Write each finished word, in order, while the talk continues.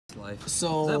life.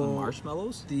 So is that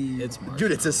marshmallows? It's marshmallows.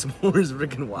 Dude, it's a s'mores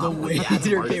freaking wild. The way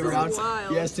Andrew came around,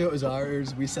 wild. he asked if it was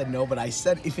ours. We said no, but I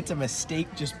said if it's a mistake,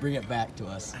 just bring it back to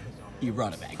us. He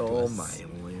brought it back to us. Oh my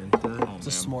Lanta. It's a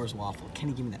s'mores waffle. Can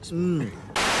you give me that s'more?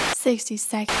 60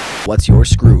 seconds. What's your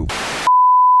Skroove?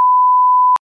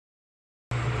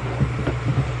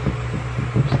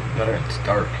 Better, it's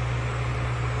dark.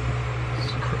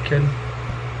 It's crooked.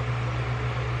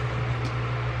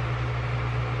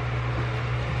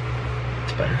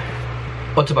 It's better.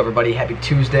 What's up, everybody? Happy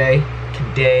Tuesday.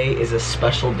 Today is a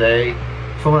special day.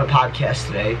 Filming a podcast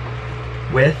today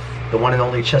with the one and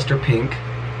only Chester Pink.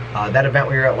 That event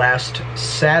we were at last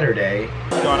Saturday.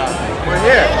 What's going on? We're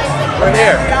here. We're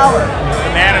here.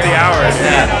 The man of the hour.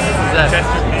 Yeah.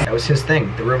 Chester Pink. That was his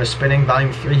thing. The Room is Spinning,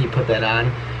 Volume 3, he put that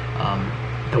on.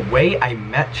 The way I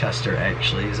met Chester,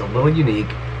 actually, is a little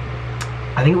unique.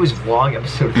 I think it was vlog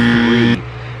episode 3,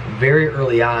 very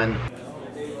early on.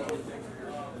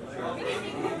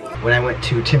 When I went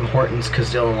to Tim Hortons,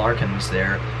 because Dylan Larkin was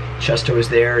there, Chester was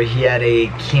there. He had a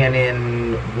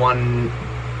Canon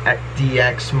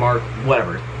 1DX Mark,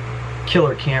 whatever,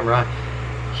 killer camera.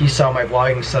 He saw my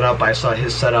vlogging setup, I saw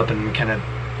his setup, and we kind of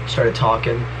started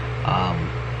talking.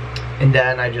 And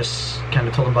then I just kind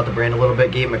of told him about the brand a little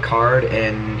bit, gave him a card,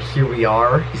 and here we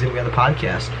are. He's going to be on the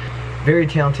podcast. Very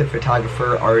talented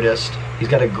photographer, artist. He's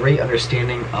got a great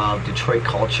understanding of Detroit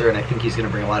culture, and I think he's going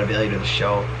to bring a lot of value to the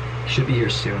show. He should be here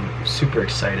soon. I'm super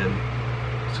excited.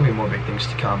 There's going to be more big things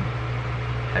to come.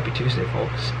 Happy Tuesday,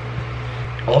 folks.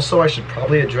 Also, I should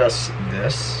probably address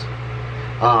this.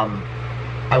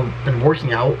 I've been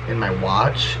working out in my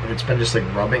watch, and it's been just like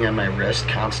rubbing on my wrist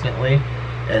constantly.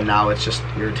 And now it's just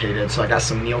irritated, so I got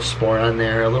some Neosporin on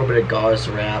there, a little bit of gauze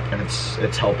wrap, and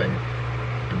it's helping.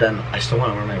 But then I still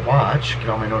want to wear my watch, get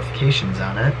all my notifications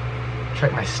on it,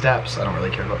 track my steps. I don't really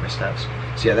care about my steps.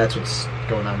 So yeah, that's what's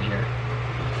going on here.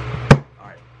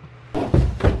 Alright.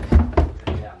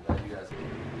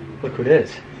 Look who it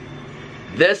is.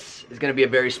 This is going to be a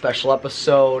very special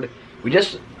episode. We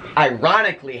just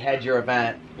ironically had your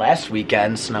event last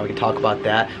weekend, so now we can talk about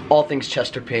that. All things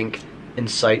Chester Pink.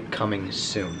 Insight coming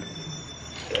soon.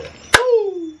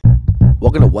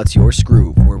 Welcome to What's Your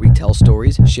Skroove, where we tell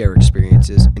stories, share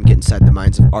experiences, and get inside the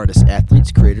minds of artists,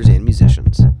 athletes, creators, and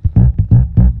musicians.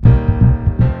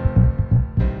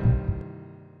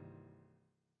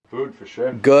 Food for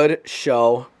sure. Good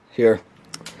show. Here.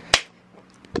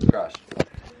 Crush.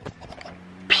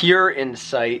 Pure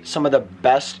insight. Some of the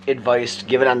best advice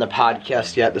given on the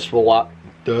podcast yet. This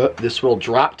will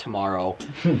drop tomorrow.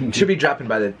 Should be dropping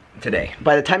by today.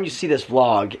 By the time you see this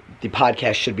vlog, the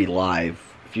podcast should be live.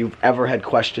 If you've ever had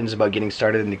questions about getting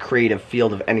started in the creative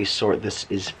field of any sort, this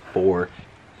is for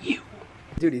you.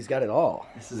 Dude, he's got it all.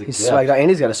 This is a he's gift. swagged out,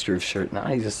 and he's got a Skroove shirt now.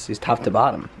 He's top to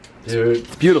bottom. Dude,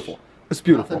 It's beautiful. It's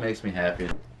beautiful. nothing makes me happy.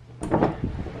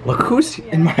 Look who's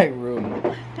in my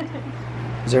room.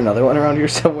 Is there another one around here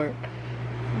somewhere?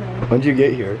 No. When'd you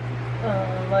get here?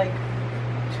 Like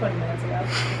 20 minutes ago.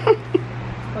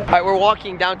 Alright, we're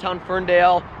walking downtown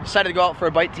Ferndale. Decided to go out for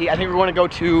a bite to eat. I think we want to go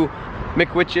to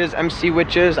McWitch's, MC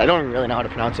Witches. I don't really know how to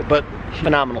pronounce it, but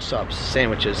phenomenal subs,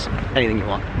 sandwiches, anything you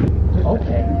want.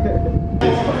 Okay.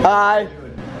 Hi.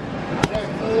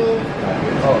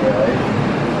 Oh, really?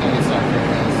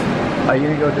 Are you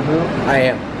gonna go to Boo? I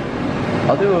am.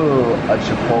 I'll do a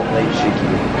Chipotle Chicky.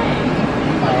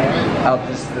 Out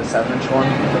this the 7-inch one.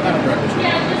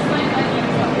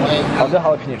 I'll do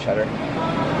jalapeno cheddar.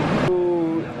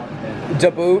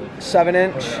 Daboot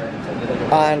 7-inch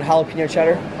on jalapeno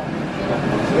cheddar.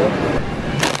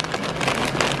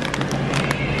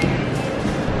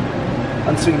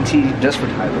 Unsweetened tea just for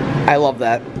Tyler. I love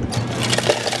that.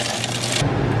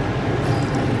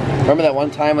 Remember that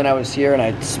one time when I was here and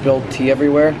I spilled tea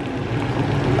everywhere?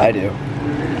 I do.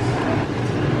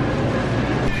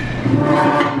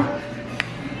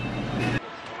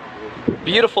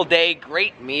 Beautiful day,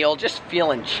 great meal, just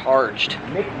feeling charged.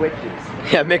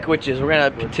 McWitches. Yeah, Mick Witches. We're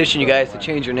gonna petition you guys to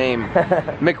change your name.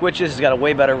 Mick Witches has got a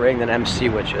way better ring than MC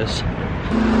Witches.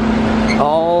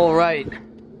 All right.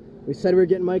 We said we were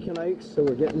getting Mike and Ike's, so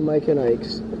we're getting Mike and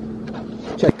Ike's.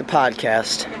 Check the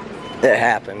podcast. It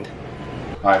happened.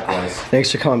 Alright, boys.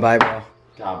 Thanks for coming by, bro.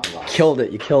 God bless. Killed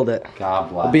it. You killed it. God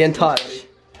bless. We'll be in touch.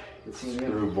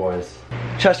 Skroove boys.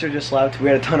 Chester just left. We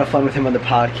had a ton of fun with him on the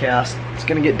podcast. It's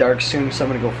gonna get dark soon, so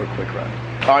I'm gonna go for a quick run.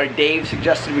 Alright, Dave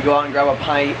suggested we go out and grab a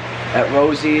pint at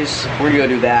Rosie's. We're gonna go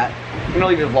do that. We're gonna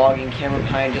leave the vlogging camera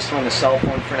behind just on the cell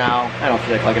phone for now. I don't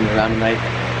feel like lugging it around tonight.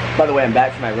 By the way, I'm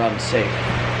back from my run safe.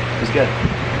 It was good.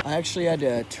 I actually had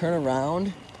to turn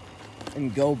around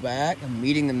and go back. I'm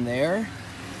meeting them there.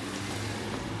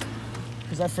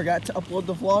 because I forgot to upload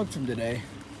the vlog from today.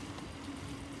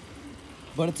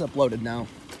 But it's uploaded now.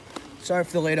 Sorry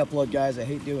for the late upload, guys. I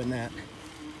hate doing that.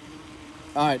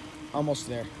 All right, almost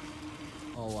there.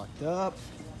 All locked up.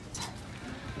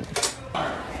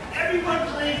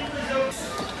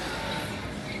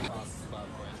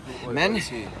 Men?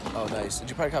 Oh, nice. Did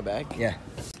you probably cut back? Yeah.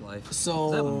 Life. So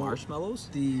Is that marshmallows?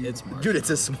 It's Dude, it's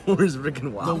a s'mores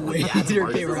freaking wild. the waiter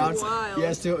came around. Wild. He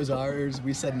asked if it was ours.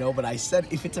 We said no, but I said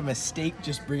if it's a mistake,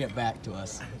 just bring it back to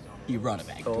us. He brought it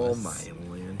back to Oh us. my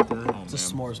Lanta. It's a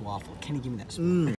s'mores waffle. Can you give me that spoon?